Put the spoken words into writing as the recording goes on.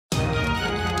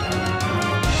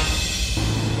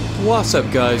What's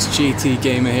up guys, GT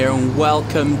Gamer here and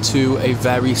welcome to a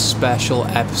very special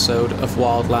episode of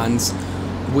Wildlands.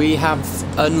 We have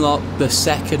unlocked the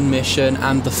second mission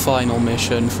and the final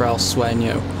mission for El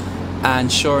Sueño,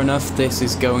 and sure enough this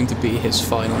is going to be his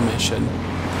final mission.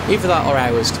 Either that or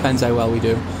ours, depends how well we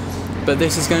do. But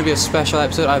this is going to be a special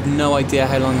episode. I have no idea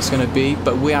how long it's going to be,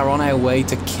 but we are on our way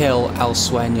to kill El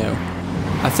Sueño.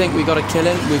 I think we got to kill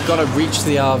him, we've got to reach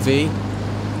the RV,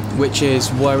 which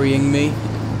is worrying me.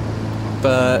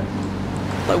 But,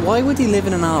 like, why would he live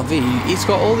in an RV? He's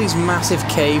got all these massive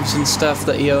caves and stuff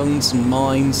that he owns and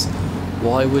mines.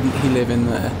 Why wouldn't he live in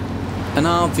there? An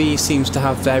RV seems to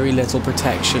have very little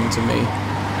protection to me.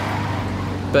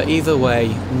 But either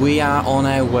way, we are on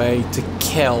our way to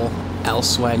kill El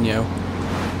Sueño.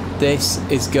 This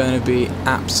is going to be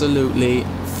absolutely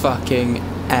fucking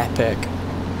epic.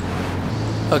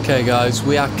 Okay guys,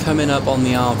 we are coming up on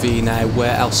the RV now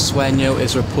where El Sueño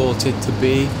is reported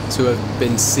to have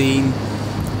been seen,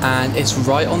 and it's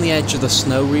right on the edge of the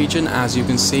snow region as you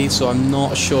can see, so I'm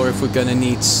not sure if we're going to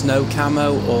need snow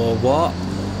camo or what,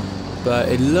 but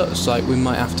it looks like we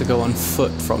might have to go on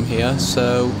foot from here.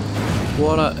 So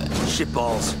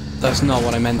shitballs. That's not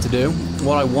what I meant to do.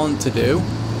 What I want to do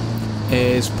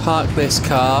is park this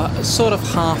car sort of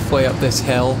halfway up this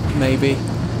hill, maybe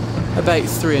about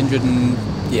 300 and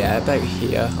about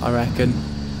here, I reckon.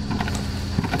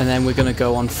 And then we're going to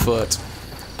go on foot.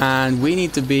 And we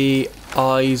need to be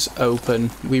eyes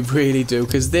open. We really do.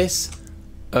 Because this...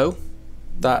 Oh.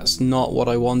 That's not what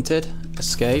I wanted.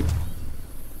 Escape.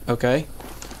 Okay.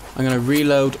 I'm going to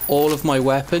reload all of my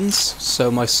weapons. So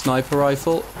my sniper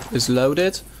rifle is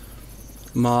loaded.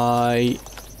 My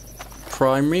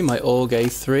primary, my AUG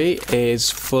A3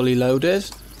 is fully loaded.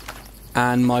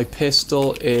 And my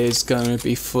pistol is going to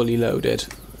be fully loaded.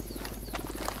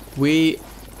 If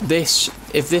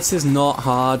this is not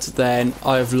hard, then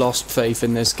I have lost faith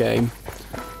in this game.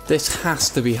 This has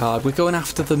to be hard. We're going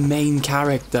after the main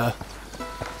character.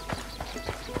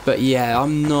 But yeah,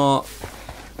 I'm not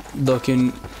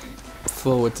looking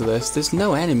forward to this. There's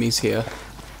no enemies here.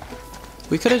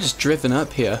 We could have just driven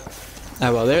up here.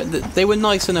 Oh well, they were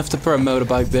nice enough to put a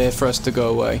motorbike there for us to go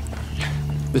away.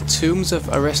 The tombs of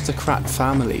aristocrat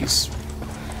families.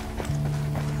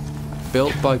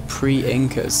 Built by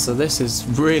pre-Incas, so this is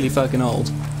really fucking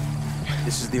old.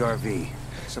 This is the RV.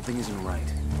 Something isn't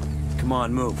right. Come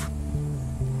on, move.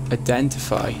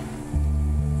 Identify.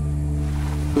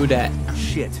 Who dat?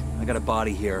 Shit, I got a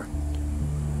body here.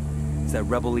 It's that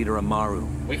rebel leader Amaru.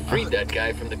 We freed that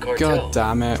guy from the cartel. God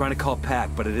damn it. I'm trying to call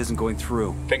Pac, but it isn't going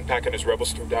through. Think Pac and his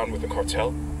rebels threw down with the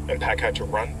cartel, and Pac had to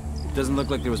run? Doesn't look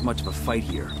like there was much of a fight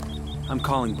here. I'm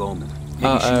calling Bowman.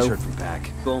 Maybe she's heard from Pac.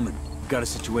 Bowman, got a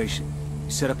situation.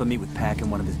 You set up a meet with Pac and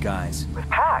one of his guys. With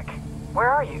Pac? Where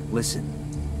are you? Listen.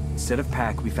 Instead of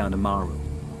Pac, we found Amaru.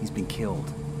 He's been killed.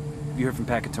 Have you heard from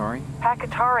Pac Katari? Pac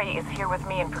Katari is here with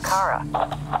me in Pucara.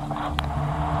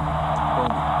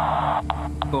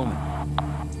 Bowman.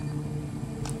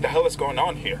 The hell is going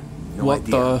on here? No what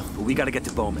idea, but we gotta get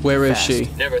to Bowman. Where is fast. she?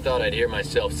 Never thought I'd hear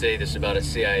myself say this about a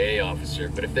CIA officer,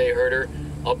 but if they hurt her,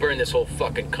 I'll burn this whole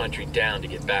fucking country down to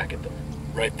get back at them.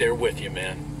 Right there with you,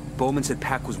 man. Bowman said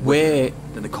Pac was with Where? her,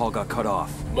 then the call got cut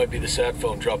off. Might be the sat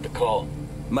phone dropped the call.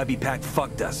 Might be Pac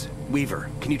fucked us. Weaver,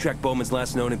 can you track Bowman's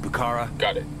last known in Pucara?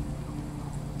 Got it.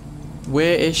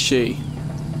 Where is she?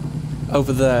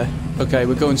 Over there. Okay,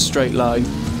 we're going straight line.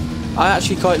 I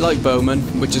actually quite like Bowman,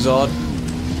 which is odd,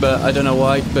 but I don't know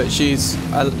why. But she's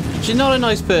not a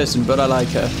nice person, but I like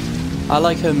her. I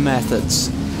like her methods.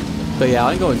 But yeah,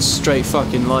 I'm going straight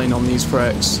fucking line on these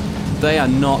pricks. They are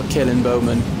not killing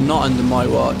Bowman. Not under my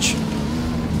watch.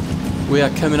 We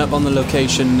are coming up on the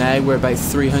location now. We're about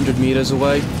 300 meters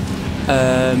away.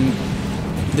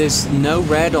 There's no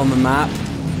red on the map,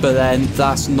 but then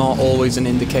that's not always an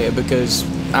indicator because,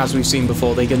 as we've seen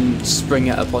before, they can spring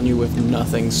it up on you with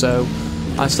nothing. So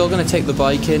I'm still going to take the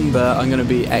bike in, but I'm going to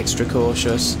be extra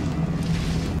cautious.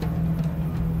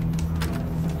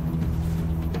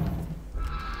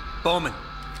 Bowman.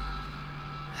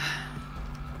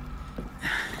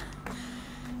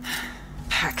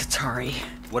 Pac Katari.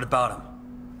 What about him?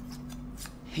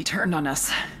 He turned on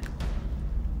us.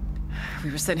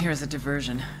 We were sent here as a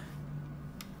diversion.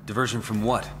 Diversion from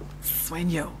what?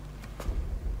 Sueño.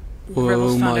 Oh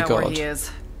Rebels found my out where god. he is.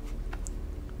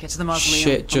 Get to the mausoleum.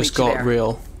 Shit I'll just meet you got there.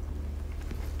 real.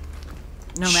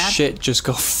 Nomad, Shit just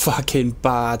got fucking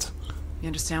bad. you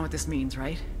understand what this means,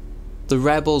 right? The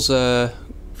rebels are...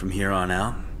 From here on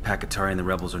out, Pac Katari and the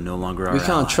rebels are no longer our We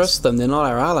can't allies. trust them, they're not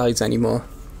our allies anymore.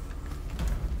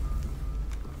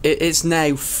 It's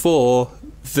now 4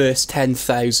 versus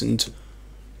 10,000.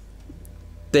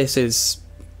 This is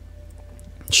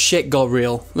Shit got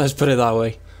real. Let's put it that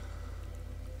way.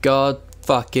 God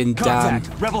fucking damn.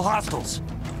 Contact! Rebel hostiles!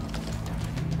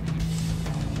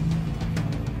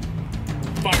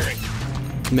 Firing.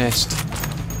 Missed.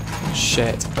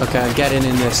 Shit. Okay, I'm getting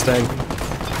in this thing.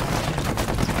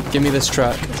 Give me this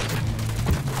truck.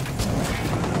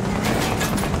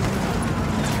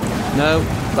 No,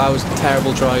 that was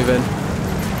terrible driving.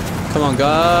 Come on,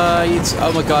 guys.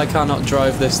 Oh my god, I cannot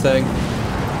drive this thing.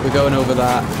 We're going over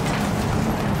that.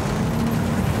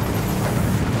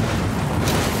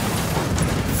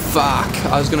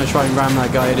 Fuck. I was going to try and ram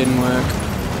that guy, it didn't work.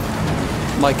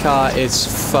 My car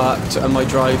is fucked and my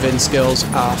driving skills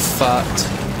are fucked.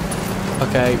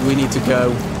 Okay, we need to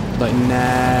go. Like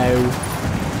now.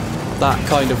 That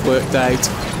kind of worked out.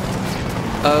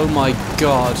 Oh my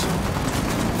god.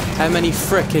 How many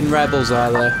frickin' rebels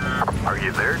are there? Are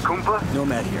you there, Kumpa?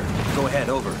 Nomad here. Go ahead,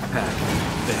 over. Pack.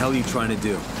 What the hell are you trying to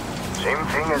do? Same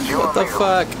thing as you, What the amigo.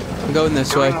 fuck? I'm going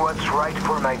this way. Doing what's right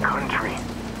for my country.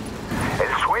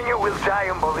 El Sueño will die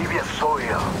on Bolivia's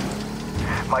soil.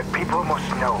 My people must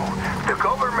know. The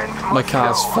government must My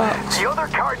car's know. fucked. The other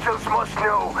cartels must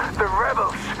know. The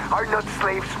rebels are not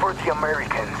slaves for the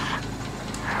Americans.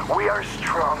 We are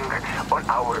strong on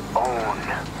our own.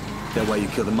 That why you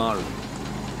killed Amaru?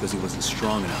 Because he wasn't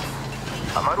strong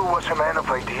enough. Amaru was a man of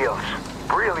ideals.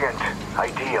 Brilliant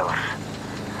ideals.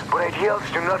 But ideals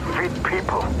do not feed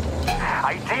people.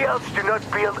 Ideals do not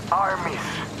build armies.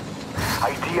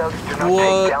 Ideals do not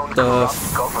take down What the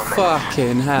corrupt governments.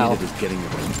 fucking hell? Neither does getting your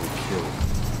people killed.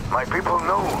 My people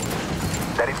know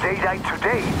that if they die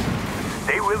today,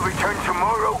 they will return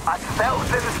tomorrow at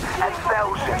thousands and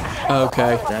thousands.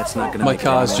 Okay. That's not gonna My make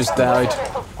car's it just died.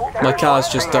 My car's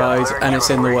just died and it's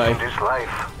in the way. This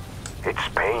life, it's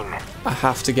pain. I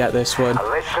have to get this one. A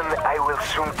lesson I will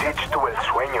soon teach to El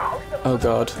Sueño. Oh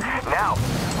god. Now,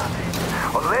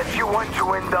 unless you want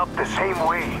to end up the same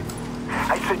way,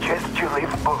 I suggest you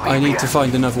leave Bolivia. I need to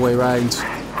find another way round.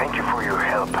 Thank you for your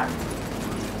help.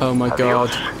 Oh my god.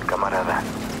 Adios, camarada.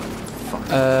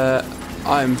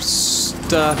 I'm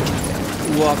stuck.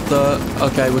 What the?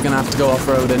 Okay, we're gonna have to go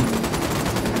off-roading.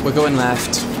 We're going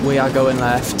left. We are going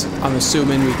left. I'm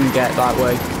assuming we can get that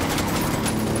way.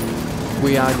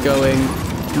 We are going...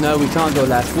 No, we can't go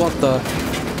left. What the?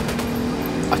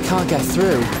 I can't get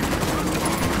through.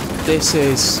 This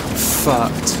is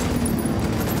fucked.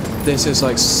 This is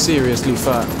like seriously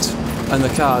fucked. And the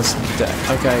car's dead.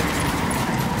 Okay.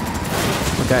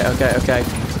 Okay.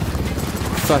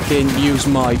 Fucking use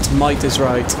might. Might is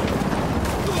right.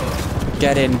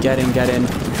 Get in.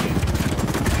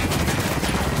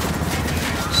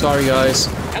 Sorry guys.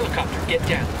 Helicopter, get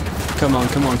down. Come on.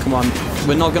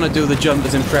 We're not gonna do the jump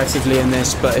as impressively in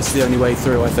this, but it's the only way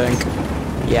through, I think.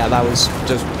 Yeah, that was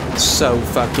just so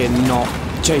fucking not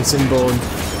Jason Bourne.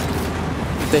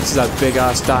 This is a big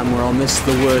ass dam we're on. This is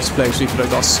the worst place we could have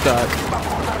got stuck.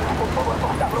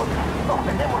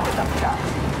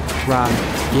 Ran.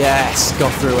 Yes,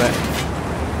 got through it.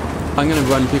 I'm gonna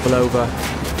run people over.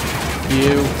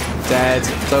 You, dead.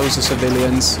 Those are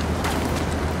civilians.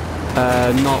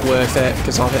 Not worth it,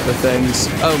 because I'll hit the things.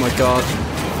 Oh my god.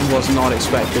 Was not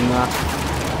expecting that.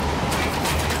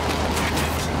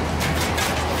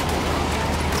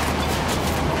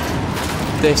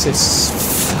 This is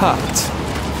fucked.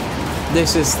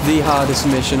 This is the hardest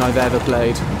mission I've ever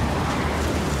played.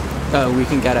 Oh, we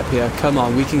can get up here. Come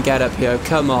on, we can get up here.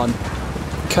 Come on.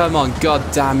 Come on, god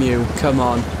damn you. Come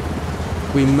on.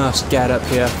 We must get up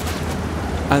here.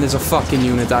 And there's a fucking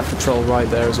Unidac patrol right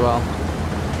there as well.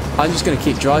 I'm just going to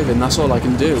keep driving. That's all I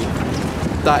can do.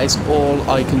 That is all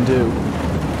I can do.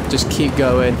 Just keep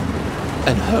going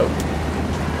and hope.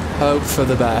 Hope for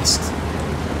the best.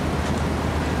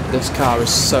 This car is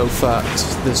so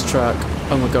fucked. This truck.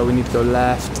 Oh my god, we need to go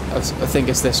left. I think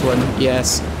it's this one.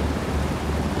 Yes.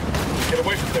 Get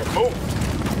away from there, move.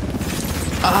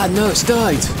 Ah, no, it's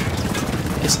died.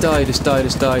 It's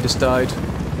died.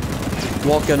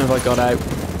 What gun have I got out?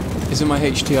 Is it my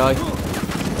HTI?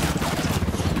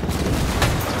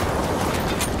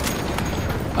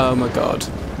 Oh my god.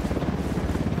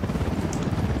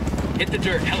 Hit the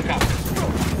dirt, helicopter.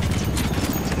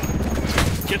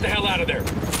 Get the hell out of there.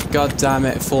 God damn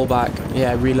it, fall back.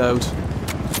 Yeah, reload.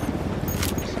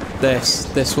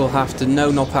 This will have to... No,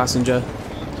 not passenger.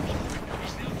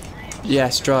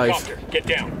 Yes, drive. Helicopter, get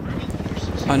down.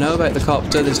 I know about the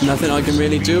copter, there's nothing I can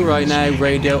really do right now.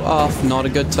 Radio off, not a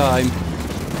good time.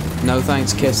 No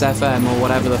thanks, Kiss FM or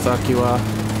whatever the fuck you are.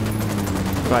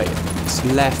 Right, it's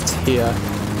left here.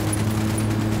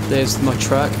 There's my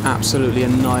truck, absolutely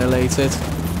annihilated.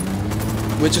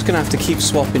 We're just gonna have to keep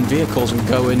swapping vehicles and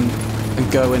going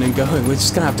and going and going. We're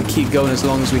just going to have to keep going as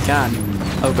long as we can.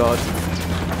 Oh god.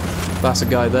 That's a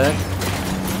guy there.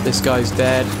 This guy's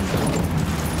dead.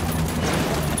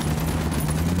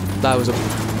 That was a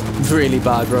really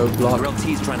bad roadblock.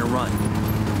 RLT's trying to run.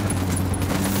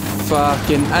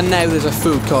 Fucking... And now there's a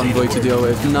food convoy to deal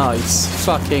with. Nice.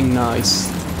 Fucking nice.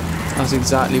 That's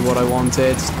exactly what I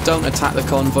wanted. Don't attack the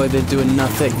convoy, they're doing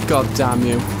nothing. God damn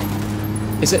you.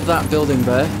 Is it that building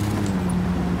there?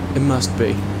 It must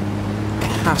be.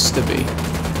 It has to be.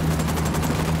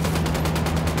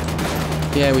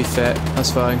 Yeah, we fit.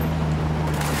 That's fine.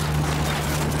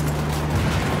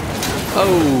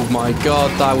 Oh my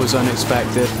god, that was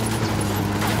unexpected.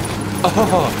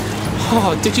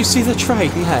 Oh, did you see the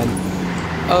train then?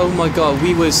 Oh my god,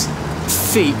 we was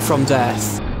feet from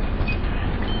death.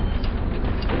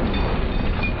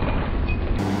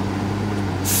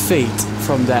 Feet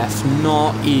from death,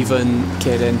 not even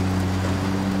kidding.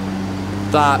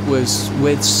 That was,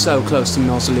 we're so close to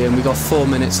Mausoleum. We got 4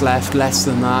 minutes left, less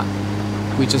than that.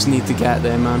 We just need to get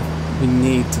there, man. We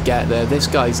need to get there. This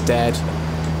guy's dead.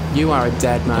 You are a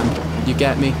dead man. You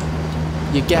get me?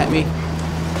 You get me?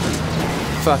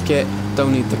 Fuck it.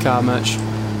 Don't need the car much.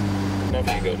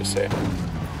 Never you go to say.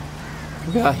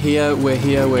 We're here, we're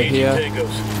here, we're here.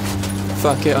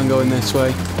 Fuck it, I'm going this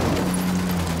way.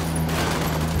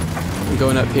 I'm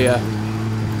going up here.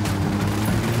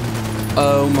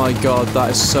 Oh my god,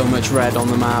 that is so much red on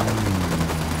the map.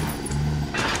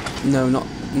 No, not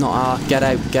R. Get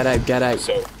out, get out, get out.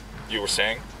 So, you were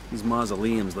saying? These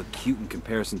mausoleums look cute in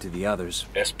comparison to the others.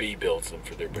 SB builds them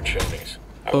for their pachonis.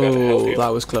 Oh, that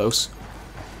was close.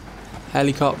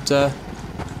 Helicopter.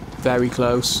 Very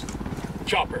close.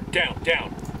 Chopper, down,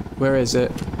 down. Where is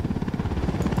it?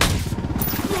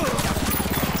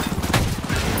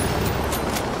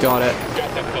 Got it.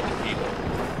 Got that couple people.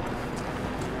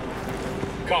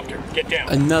 Copter, get down.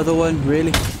 Another one,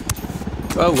 really?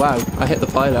 Oh wow, I hit the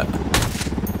pilot.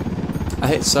 I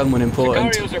hit someone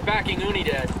important. Sicarios are backing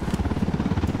Unidad.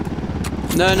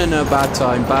 No, no, no, bad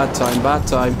time, bad time, bad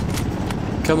time.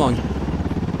 Come on.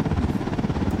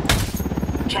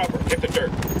 Chopper, hit the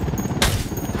dirt.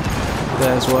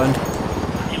 There's one.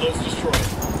 Helo's destroyed.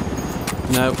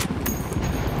 No.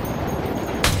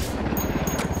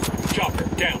 Chopper,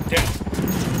 down, down.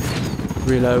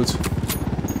 Reload.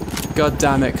 God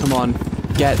damn it, come on.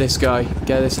 Get this guy.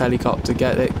 Get this helicopter.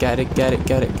 Get it, get it, get it,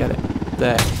 get it, get it.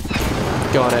 There.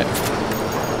 Got it.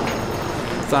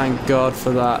 Thank God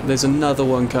for that. There's another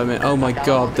one coming. Oh my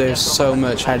god, there's so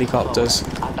much helicopters. We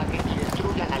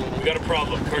got a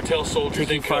problem. Cartel soldiers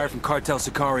Taking fire from cartel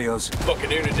Sicarios. Fucking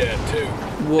Unidad, too.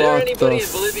 What there anybody the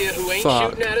in Bolivia who ain't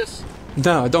fuck? shooting at us?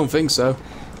 No, I don't think so.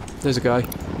 There's a guy.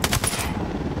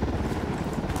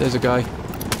 There's a guy.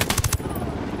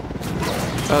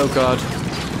 Oh god.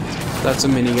 That's a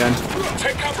minigun.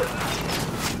 Take cover.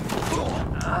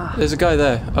 There's a guy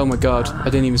there. Oh my god. I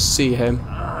didn't even see him.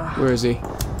 Where is he?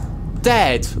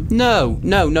 Dead! No!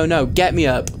 No, no, no. Get me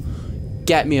up.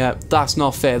 Get me up. That's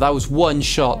not fair. That was one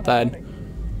shot then.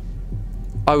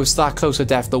 I was that close to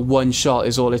death. The one shot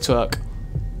is all it took.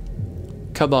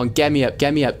 Come on. Get me up.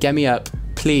 Get me up. Get me up.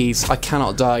 Please. I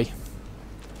cannot die.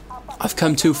 I've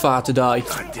come too far to die.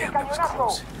 God damn, that was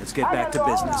close. Let's get back to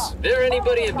business. There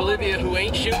anybody in Bolivia who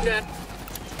ain't shooting at?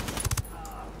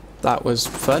 That was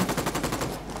fun.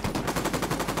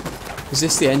 Is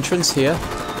this the entrance here?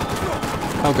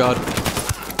 Oh god.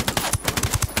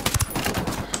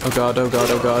 Oh god, oh god,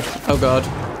 oh god, oh god.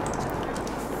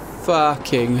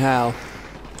 Fucking hell.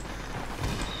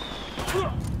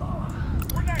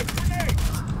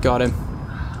 Got him.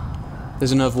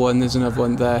 There's another one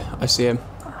there. I see him.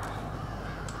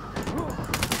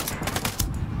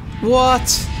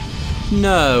 What?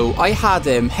 No, I had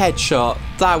him. Headshot.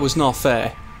 That was not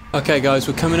fair. Okay guys,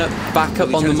 we're coming back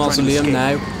up on the mausoleum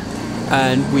now.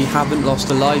 And we haven't lost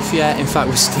a life yet. In fact,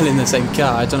 we're still in the same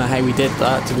car. I don't know how we did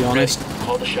that, to be honest.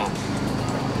 Call the shot.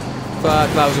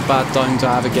 Fuck, that was a bad time to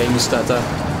have a game stutter.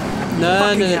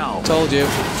 No, no, no. Told you.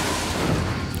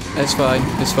 It's fine.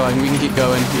 It's fine. We can keep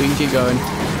going. We can keep going.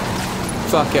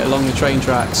 Fuck it, along the train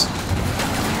tracks.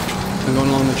 We're going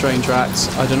along the train tracks.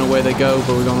 I don't know where they go,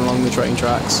 but we're going along the train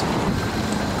tracks.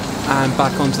 And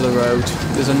back onto the road.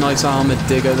 There's a nice armoured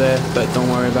digger there, but don't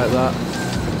worry about that.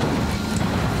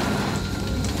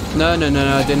 No, no, no,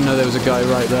 no, I didn't know there was a guy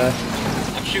right there.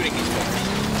 I'm shooting these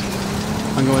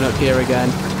guys. I'm going up here again.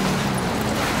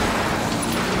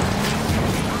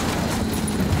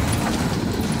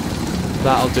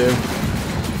 That'll do.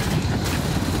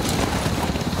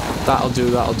 That'll do,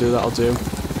 that'll do, that'll do.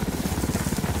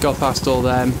 Got past all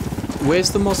them. Where's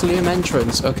the mausoleum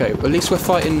entrance? Okay, at least we're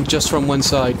fighting just from one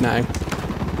side now.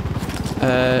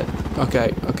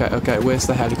 Okay. Where's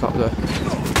the helicopter?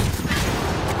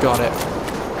 Got it.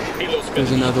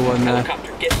 There's another one there.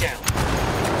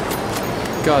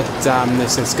 God damn,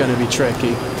 this is going to be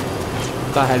tricky.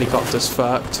 That helicopter's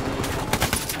fucked.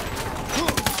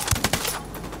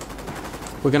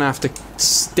 We're going to have to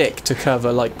stick to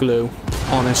cover like glue,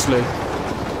 honestly.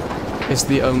 It's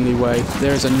the only way.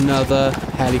 There's another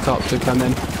helicopter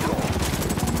coming.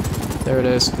 There it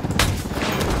is.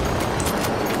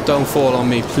 Don't fall on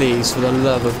me, please, for the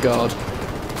love of God.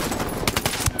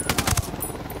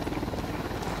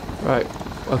 Right.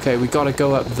 Okay, we gotta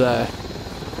go up there.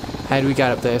 How do we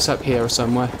get up there? It's up here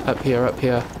somewhere. Up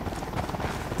here.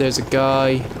 There's a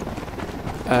guy.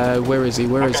 Where is he?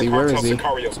 Where's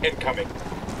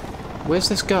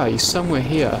this guy? He's somewhere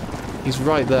here. He's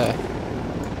right there.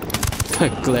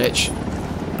 Glitch.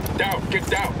 Get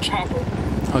down, chopper.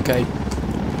 Okay.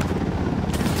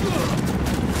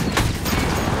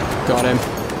 Got him.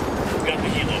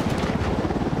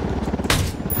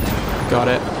 Got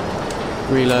it.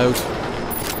 Reload.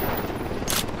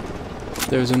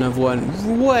 There's another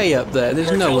one way up there.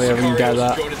 There's no way I can get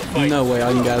that. No way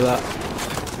I can get that.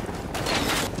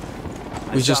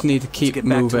 We just need to keep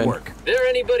moving. There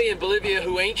anybody in Bolivia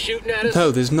who ain't shooting at us?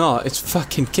 No, there's not. It's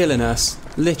fucking killing us.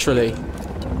 Literally.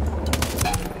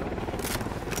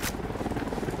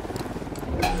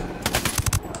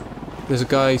 There's a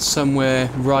guy somewhere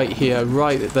right here,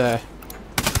 right there.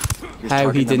 How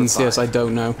he didn't see us, I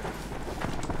don't know.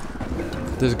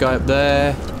 There's a guy up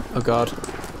there. Oh god.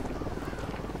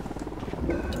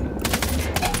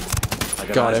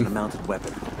 Got him.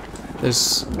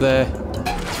 There's there.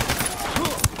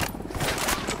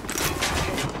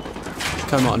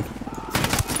 Come on.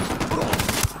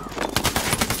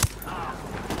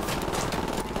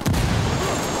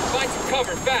 Find some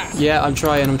cover fast. Yeah, I'm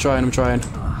trying.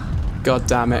 God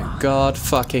damn it. God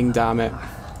fucking damn it.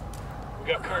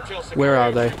 Where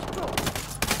are they?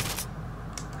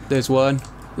 There's one.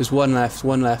 There's one left.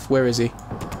 Where is he?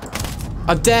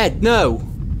 I'm dead! No!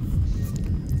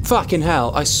 Fucking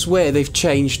hell. I swear they've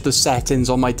changed the settings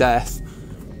on my death.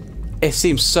 It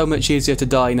seems so much easier to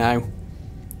die now.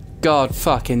 God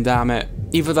fucking damn it.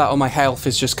 Either that or my health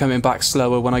is just coming back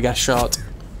slower when I get shot.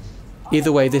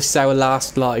 Either way, this is our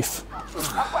last life.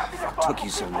 Took you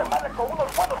so long.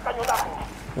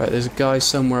 Right, there's a guy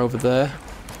somewhere over there.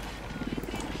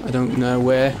 I don't know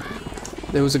where.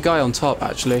 There was a guy on top,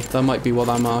 actually. That might be what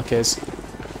that mark is.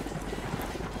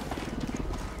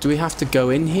 Do we have to go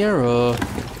in here, or...?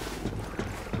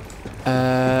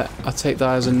 I'll take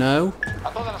that as a no.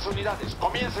 I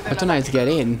don't know how to get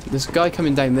in. There's a guy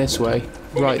coming down this way.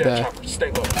 Right there.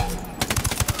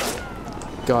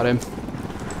 Got him.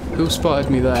 Who spotted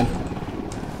me then?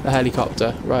 The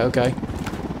helicopter. Right, okay.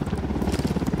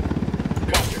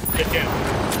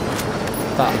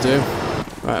 That'll do.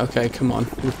 Right, okay, come on.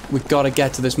 We've got to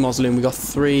get to this mausoleum. We've got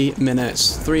 3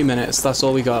 minutes. 3 minutes, that's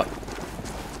all we got.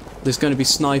 There's going to be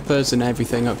snipers and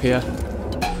everything up here.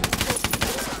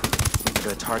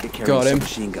 Got him.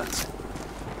 Machine guns.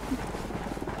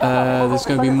 There's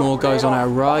going to be more guys on our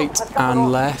right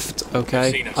and left.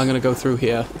 Okay, I'm going to go through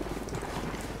here.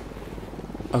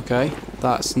 Okay,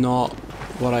 that's not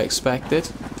what I expected.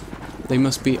 They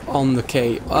must be on the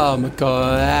key. Oh my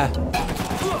god.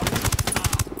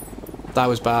 That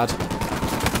was bad.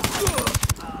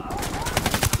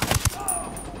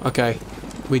 Okay,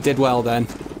 we did well then.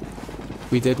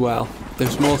 We did well.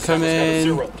 There's more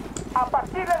coming.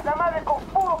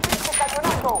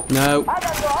 No.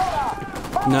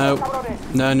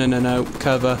 No.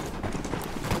 Cover.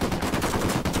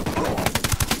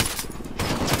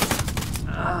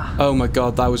 Oh my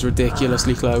god, that was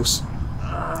ridiculously close.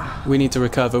 We need to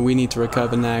recover. We need to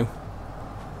recover now.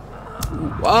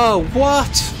 Oh,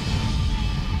 what?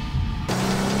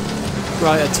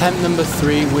 Right, attempt number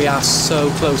 3. We are so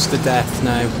close to death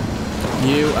now.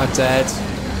 You are dead.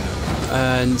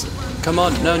 And come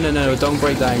on. No. Don't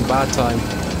break down. Bad time.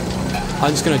 I'm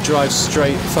just going to drive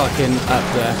straight fucking up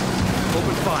there.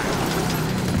 Open fire.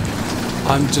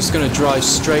 I'm just going to drive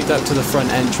straight up to the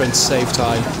front entrance, save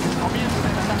time.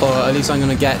 Or at least I'm going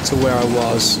to get to where I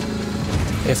was.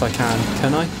 If I can.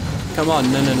 Can I? Come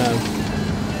on. No.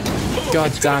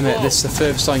 God damn it. This is the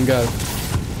furthest I can go.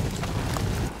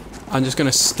 I'm just going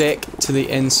to stick to the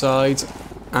inside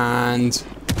and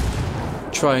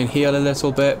try and heal a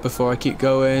little bit before I keep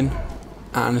going.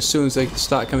 And as soon as they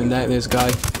start coming down, there's a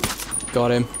guy.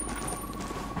 Got him.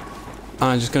 And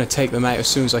I'm just going to take them out as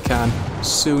soon as I can.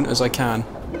 As soon as I can.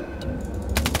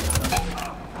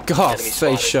 God,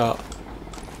 face shot.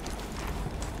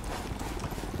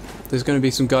 There's going to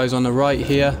be some guys on the right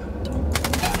here.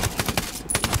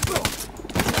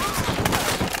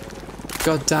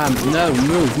 God damn. No,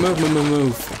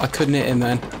 move. I couldn't hit him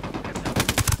then.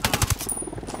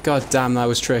 God damn, that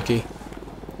was tricky.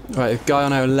 Right, the guy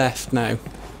on our left now.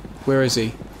 Where is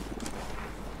he?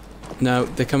 No,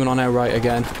 they're coming on our right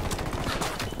again.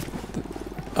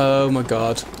 Oh my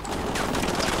god.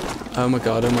 Oh my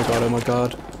god, oh my god, oh my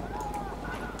god.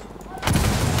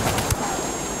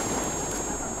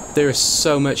 There is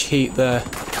so much heat there.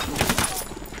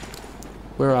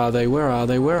 Where are they? Where are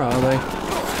they? Where are they?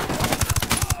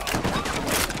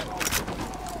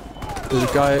 There's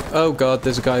a guy. Oh god,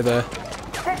 there's a guy there.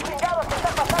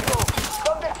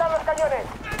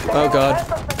 Oh god.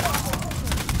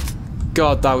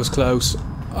 God, that was close.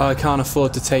 I can't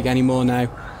afford to take any more now.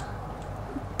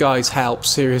 Guys, help,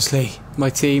 seriously. My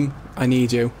team, I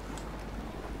need you.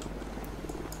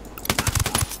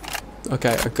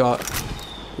 Okay,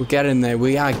 we're getting there.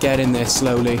 We are getting there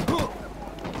slowly.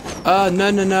 Oh, no.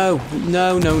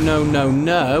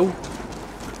 No.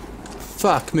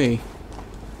 Fuck me.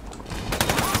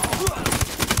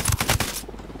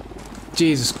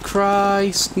 Jesus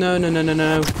Christ. No.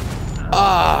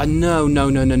 Ah, no.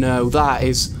 That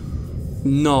is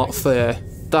not fair.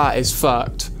 That is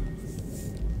fucked.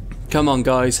 Come on,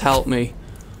 guys, help me.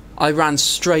 I ran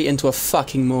straight into a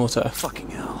fucking mortar. Fucking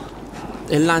hell.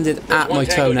 It landed at my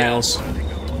toenails.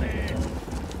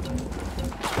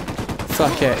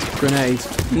 Fuck it. Grenade.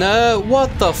 No,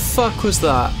 what the fuck was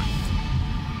that?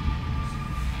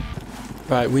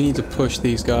 Right, we need to push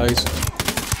these guys.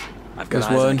 I've got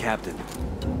eyes on the captain.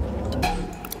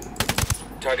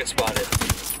 Target spotted.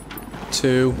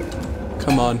 2.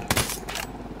 Come on.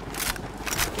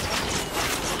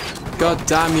 God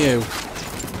damn you.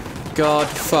 God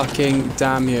fucking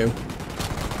damn you.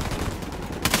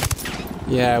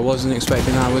 Yeah, I wasn't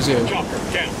expecting that, was you? Down.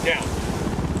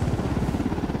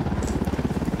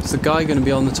 Is the guy going to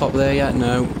be on the top there yet?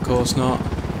 No, of course not.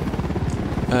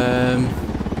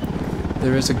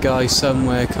 There is a guy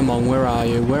somewhere. Come on, where are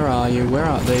you?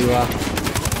 There you are.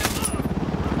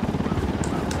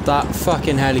 That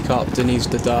fucking helicopter needs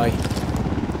to die.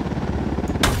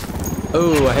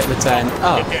 Oh, I hit the 10.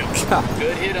 Oh,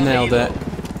 nailed it.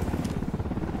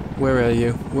 Where are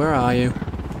you?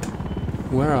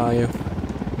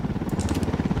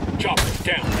 Chopper,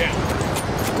 down.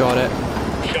 Got it.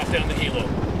 Shot down the helo.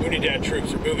 Unidad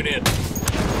troops are moving in.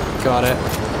 Got it.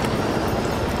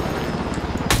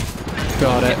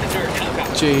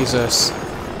 Jesus.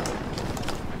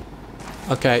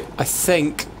 Okay, I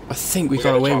think we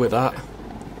got away with that.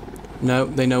 No,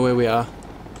 they know where we are.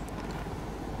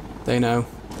 They know.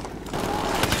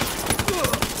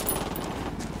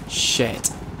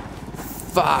 Shit.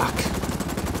 Fuck.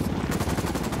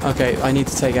 Okay, I need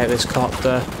to take out this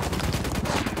copter.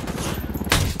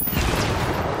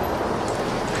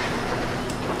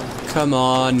 Come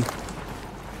on.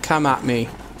 Come at me.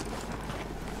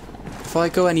 If I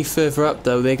go any further up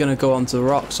though, they're gonna go onto the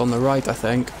rocks on the right, I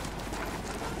think.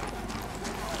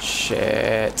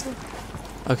 Shit.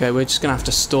 Okay, we're just gonna have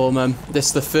to storm them. This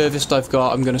is the furthest I've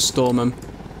got. I'm gonna storm them.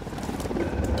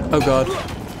 Oh god.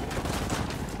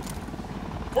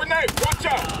 Grenade, watch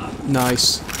out!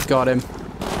 Nice. Got him.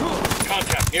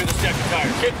 Contact near the stack of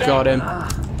tires. Get down. Got him.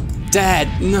 Dead.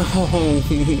 No.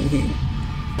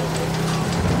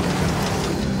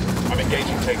 I'm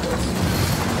engaging takeoffs.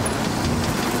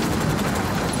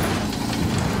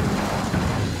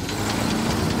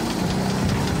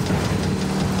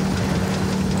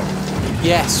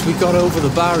 Yes, we got over the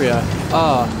barrier.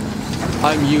 Ah,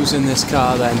 I'm using this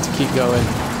car then to keep going.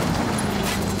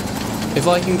 If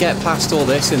I can get past all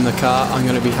this in the car, I'm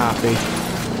going to be happy.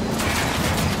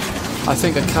 I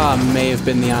think a car may have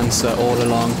been the answer all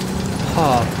along.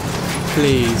 Ah,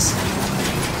 please.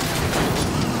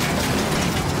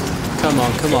 Come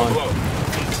on.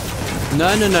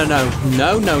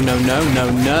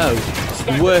 No.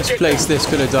 Worst place this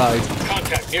could have died.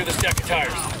 Contact near the stack of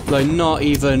tires. Like, not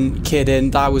even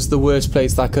kidding. That was the worst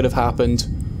place that could have happened.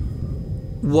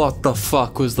 What the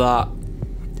fuck was that?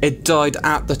 It died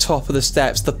at the top of the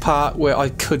steps, the part where I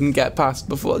couldn't get past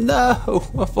before. No,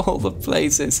 of all the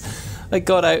places. I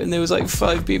got out and there was like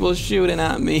 5 people shooting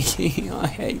at me. I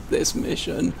hate this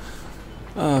mission.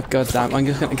 Oh, god damn. I'm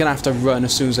gonna have to run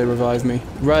as soon as they revive me.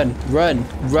 Run.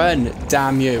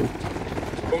 Damn you.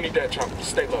 Who need that chopper?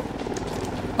 Stay low.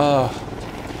 Oh.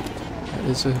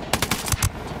 There's a...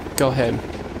 Got him.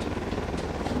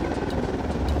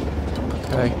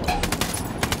 Okay.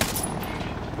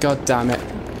 God damn it.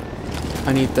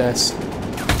 I need this.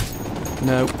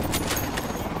 No.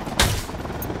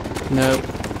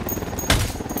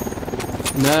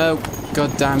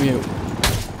 God damn you.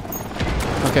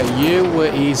 Okay, you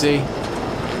were easy.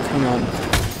 Come on.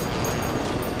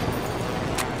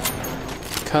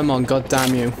 Come on, god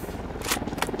damn you.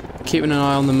 Keeping an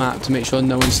eye on the map to make sure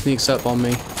no one sneaks up on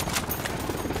me.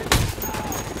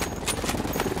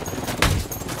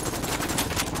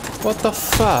 What the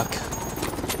fuck?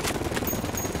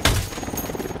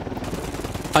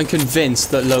 I'm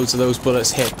convinced that loads of those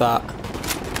bullets hit that.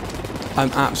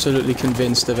 I'm absolutely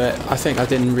convinced of it. I think I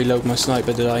didn't reload my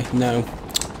sniper, did I? No.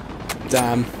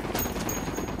 Damn.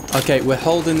 Okay, we're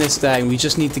holding this down. We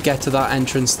just need to get to that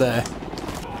entrance there.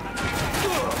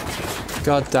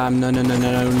 God damn, no, no, no,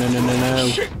 no, no, no, no, no.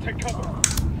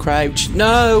 Crouch.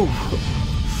 No!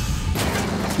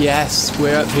 Yes,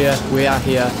 we're up here. We are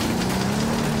here.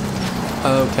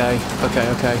 Okay, okay,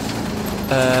 okay.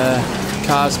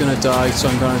 Car's gonna die, so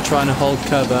I'm gonna try and hold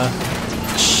cover.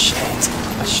 Shit.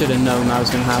 I should have known that was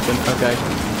gonna happen. Okay.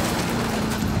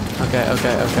 Okay,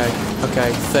 okay, okay.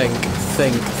 Okay, think.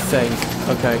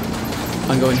 Okay.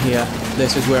 I'm going here.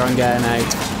 This is where I'm getting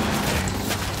out.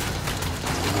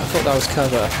 I thought that was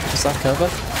cover. Is that cover?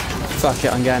 Fuck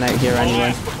it, I'm getting out here anyway.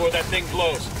 Before that thing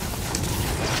blows.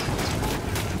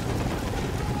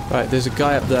 Right, there's a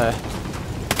guy up there.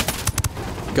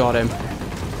 Got him.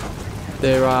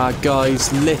 There are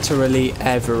guys literally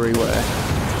everywhere.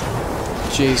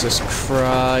 Jesus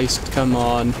Christ, come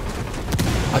on.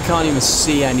 I can't even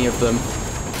see any of them.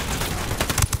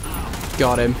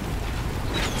 Got him.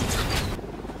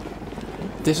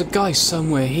 There's a guy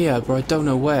somewhere here, but I don't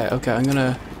know where. Okay, I'm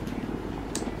gonna...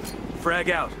 Frag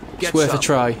out. It's worth a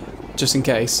try, just in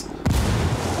case.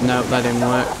 No, that didn't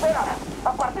work.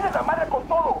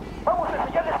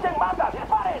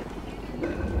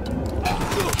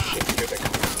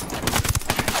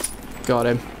 Got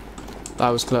him. That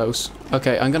was close.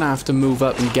 Okay, I'm gonna have to move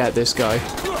up and get this guy.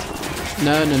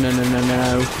 No, no, no, no, no,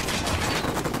 no.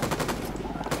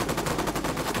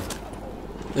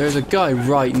 There's a guy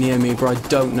right near me, but I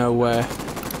don't know where.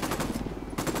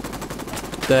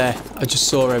 There, I just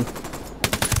saw him.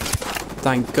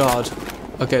 Thank God.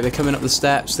 Okay, they're coming up the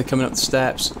steps. They're coming up the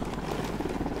steps.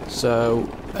 So,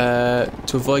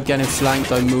 to avoid getting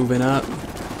flanked, I'm moving up.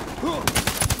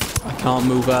 I can't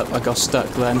move up. I got stuck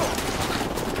then.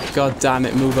 God damn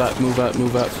it, move up, move up,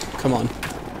 move up. Come on.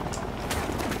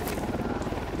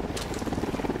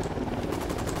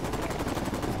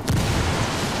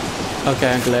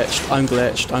 Okay, I'm glitched. I'm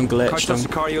glitched. I'm glitched. Cartel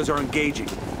Sicarios are engaging.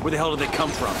 Where the hell did they come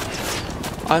from?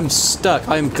 I'm stuck.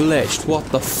 I'm glitched. What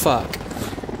the fuck?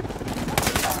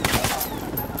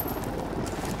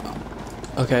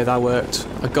 Okay, that worked.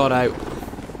 I got out.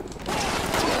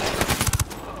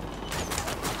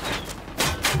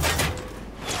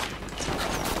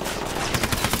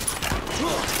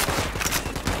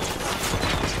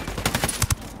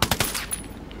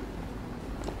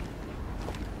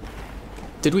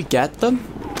 Did we get them?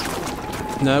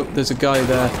 No, there's a guy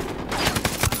there.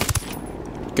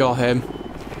 Got him.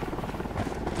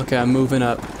 Okay, I'm moving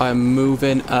up. I'm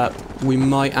moving up. We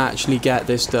might actually get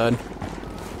this done.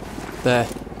 There.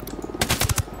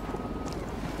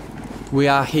 We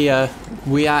are here.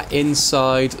 We are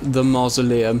inside the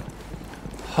mausoleum.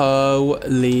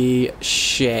 Holy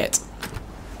shit.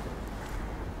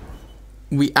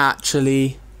 We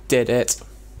actually did it.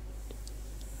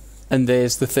 And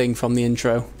there's the thing from the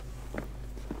intro.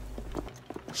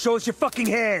 Show us your fucking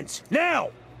hands!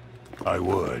 Now! I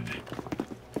would.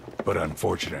 But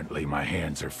unfortunately, my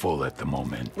hands are full at the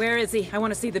moment. Where is he? I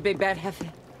want to see the big bad Jefe.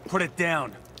 Put it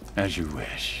down. As you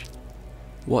wish.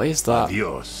 What is that?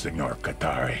 Adios, Senor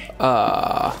Qatari.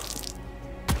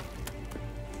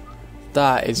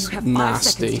 That is You have 5 nasty.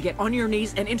 seconds to get on your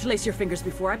knees and interlace your fingers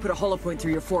before I put a hollow point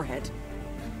through your forehead.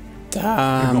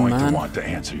 Damn, You're going man. to want to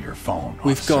answer your phone.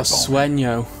 We've got Officer Bowman.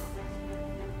 Sueño.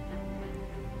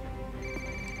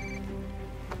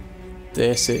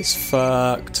 This is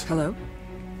fucked. Hello?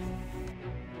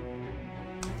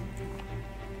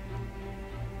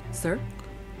 Sir?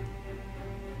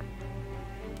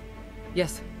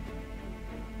 Yes.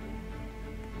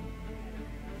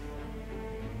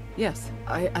 Yes,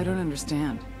 I don't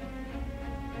understand.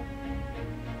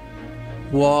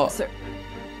 What? Sir,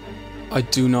 I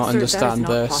do not sir, understand that is not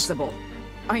this. possible.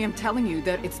 I am telling you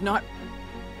that it's not...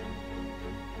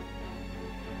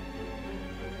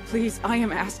 Please, I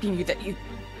am asking you that you...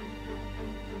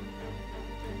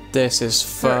 This is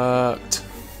Sir. fucked.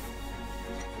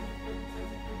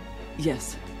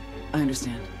 Yes, I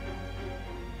understand.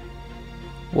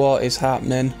 What is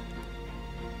happening?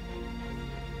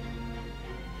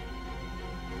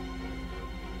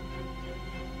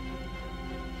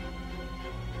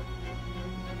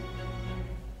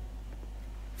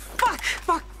 Fuck!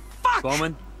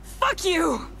 Bowman? Fuck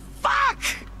you! Fuck!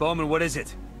 Bowman, what is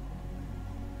it?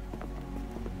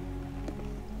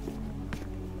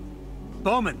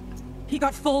 Bowman! He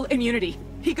got full immunity.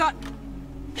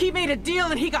 He made a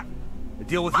deal and he got... A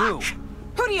deal with who?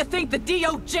 Who do you think? The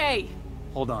DOJ?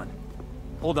 Hold on.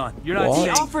 Hold on. You're not What? He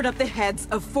saying... offered up the heads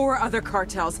of 4 other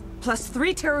cartels, plus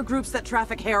 3 terror groups that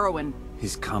traffic heroin.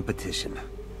 His competition.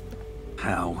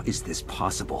 How is this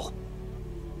possible?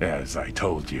 As I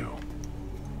told you,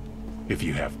 if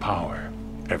you have power,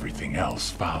 everything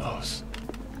else follows.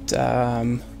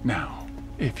 Damn. Now,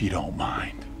 if you don't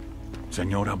mind,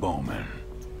 Senora Bowman.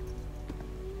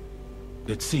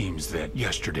 It seems that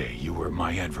yesterday you were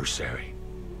my adversary.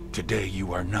 Today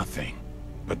you are nothing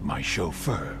but my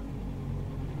chauffeur.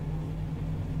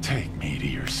 Take me to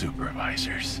your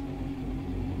supervisors.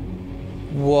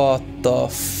 What the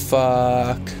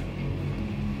fuck?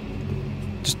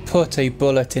 Just put a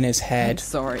bullet in his head.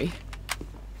 Sorry.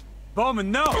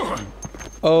 Bowman, no!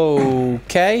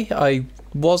 Okay, I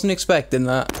wasn't expecting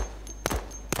that.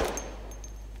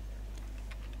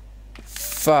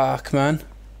 Fuck, man.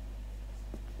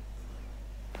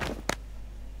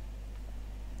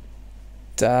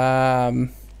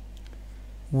 Damn.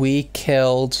 We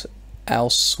killed El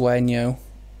Sueño.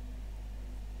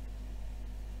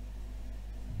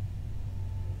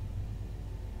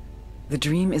 The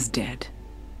dream is dead.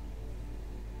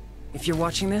 If you're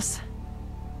watching this,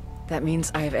 that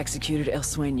means I have executed El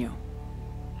Sueño.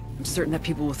 I'm certain that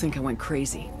people will think I went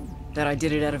crazy. That I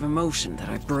did it out of emotion, that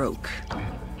I broke.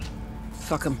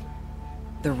 Fuck them.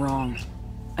 They're wrong.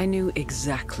 I knew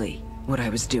exactly what I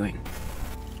was doing.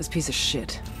 This piece of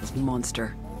shit, this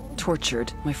monster,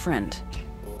 tortured my friend.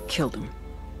 Killed him.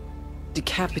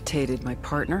 Decapitated my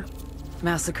partner.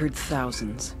 Massacred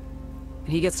thousands.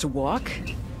 And he gets to walk?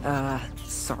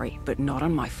 Sorry, but not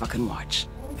on my fucking watch.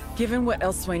 Given what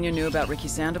El Sueño knew about Ricky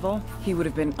Sandoval, he would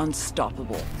have been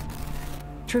unstoppable.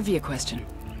 Trivia question.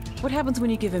 What happens when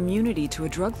you give immunity to a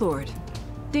drug lord?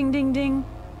 Ding ding ding.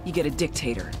 You get a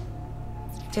dictator.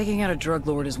 Taking out a drug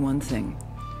lord is one thing,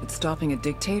 but stopping a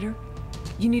dictator?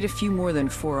 You need a few more than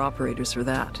 4 operators for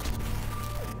that.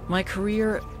 My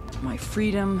career, my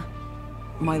freedom,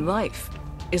 my life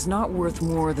is not worth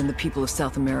more than the people of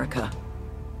South America.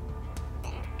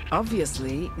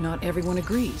 Obviously, not everyone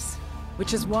agrees,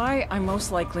 which is why I'm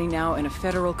most likely now in a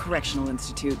federal correctional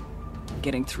institute,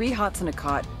 getting 3 hots and a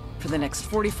cot for the next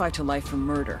 45 to life for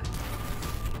murder.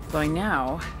 By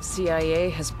now, CIA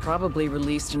has probably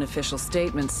released an official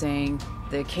statement saying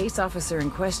the case officer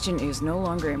in question is no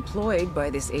longer employed by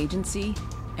this agency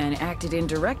and acted in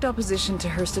direct opposition to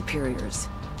her superiors.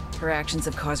 Her actions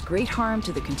have caused great harm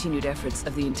to the continued efforts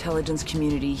of the intelligence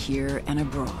community here and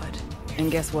abroad.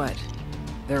 And guess what?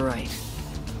 They're right.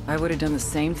 I would have done the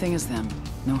same thing as them.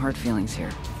 No hard feelings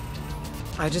here.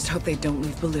 I just hope they don't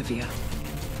leave Bolivia.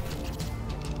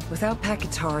 Without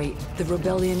Pakatari, the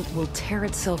rebellion will tear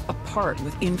itself apart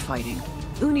with infighting.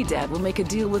 Unidad will make a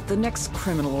deal with the next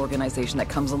criminal organization that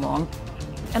comes along,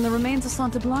 and the remains of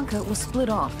Santa Blanca will split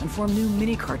off and form new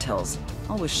mini-cartels,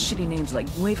 all with shitty names like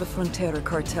Nueva Frontera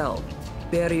Cartel,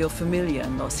 Barrio Familia,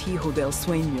 and Los Hijos del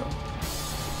Sueño.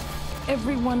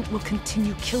 Everyone will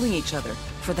continue killing each other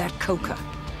for that coca.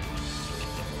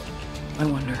 I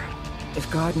wonder,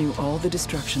 if God knew all the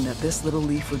destruction that this little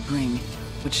leaf would bring,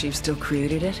 would she have still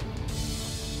created it?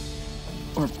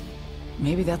 Or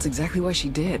maybe that's exactly why she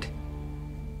did.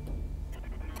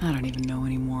 I don't even know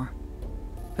anymore.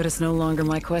 But it's no longer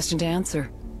my question to answer.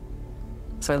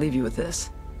 So I leave you with this.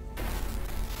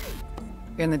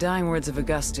 In the dying words of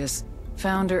Augustus,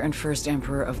 founder and first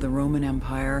emperor of the Roman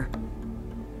Empire,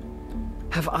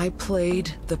 have I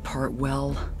played the part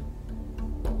well?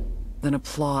 Then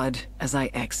applaud as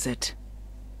I exit.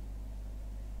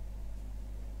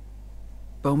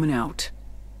 Bowman out.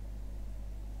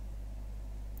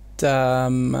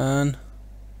 Damn, man.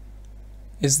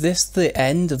 Is this the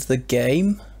end of the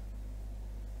game?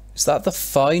 Is that the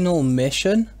final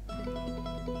mission?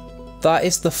 That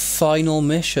is the final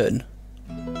mission.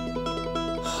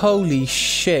 Holy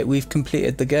shit, we've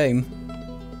completed the game.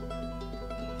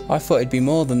 I thought it'd be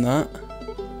more than that.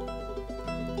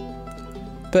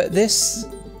 But this...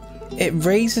 it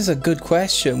raises a good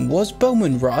question. Was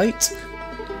Bowman right?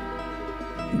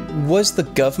 Was the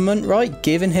government right,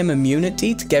 giving him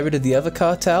immunity to get rid of the other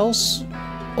cartels?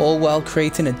 All while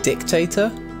creating a dictator?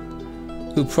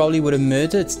 Who probably would have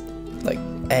murdered, like,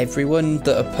 everyone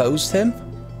that opposed him?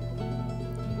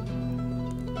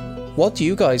 What do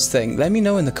you guys think? Let me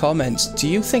know in the comments. Do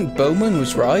you think Bowman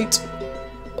was right?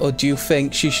 Or do you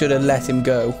think she should have let him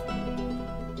go?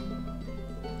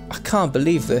 I can't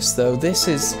believe this though. This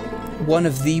is one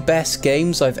of the best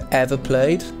games I've ever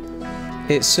played.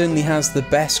 It certainly has the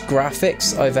best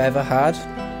graphics I've ever had.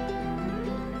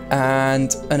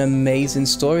 and an amazing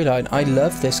storyline. I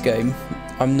love this game.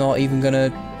 I'm not even gonna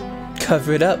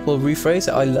cover it up or rephrase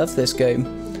it. I love this game.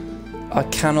 I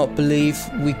cannot believe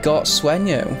we got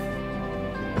Sueño.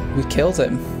 We killed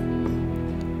him.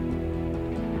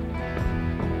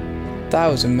 That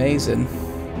was amazing.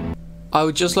 I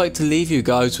would just like to leave you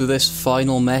guys with this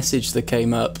final message that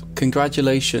came up.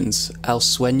 Congratulations, El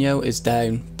Sueño is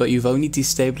down, but you've only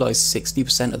destabilized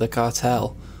 60% of the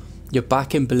cartel. You're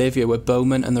back in Bolivia with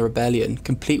Bowman and the Rebellion.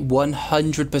 Complete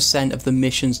 100% of the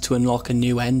missions to unlock a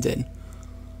new ending.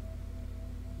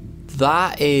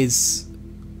 That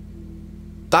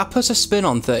puts a spin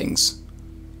on things.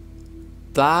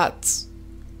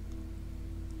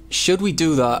 Should we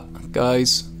do that,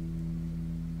 guys?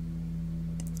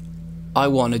 I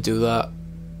want to do that,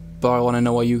 but I want to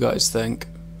know what you guys think.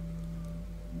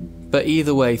 But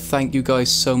either way, thank you guys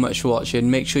so much for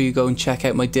watching. Make sure you go and check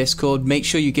out my Discord. Make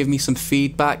sure you give me some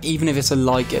feedback. Even if it's a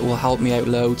like, it will help me out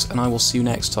loads. And I will see you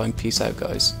next time. Peace out,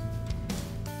 guys.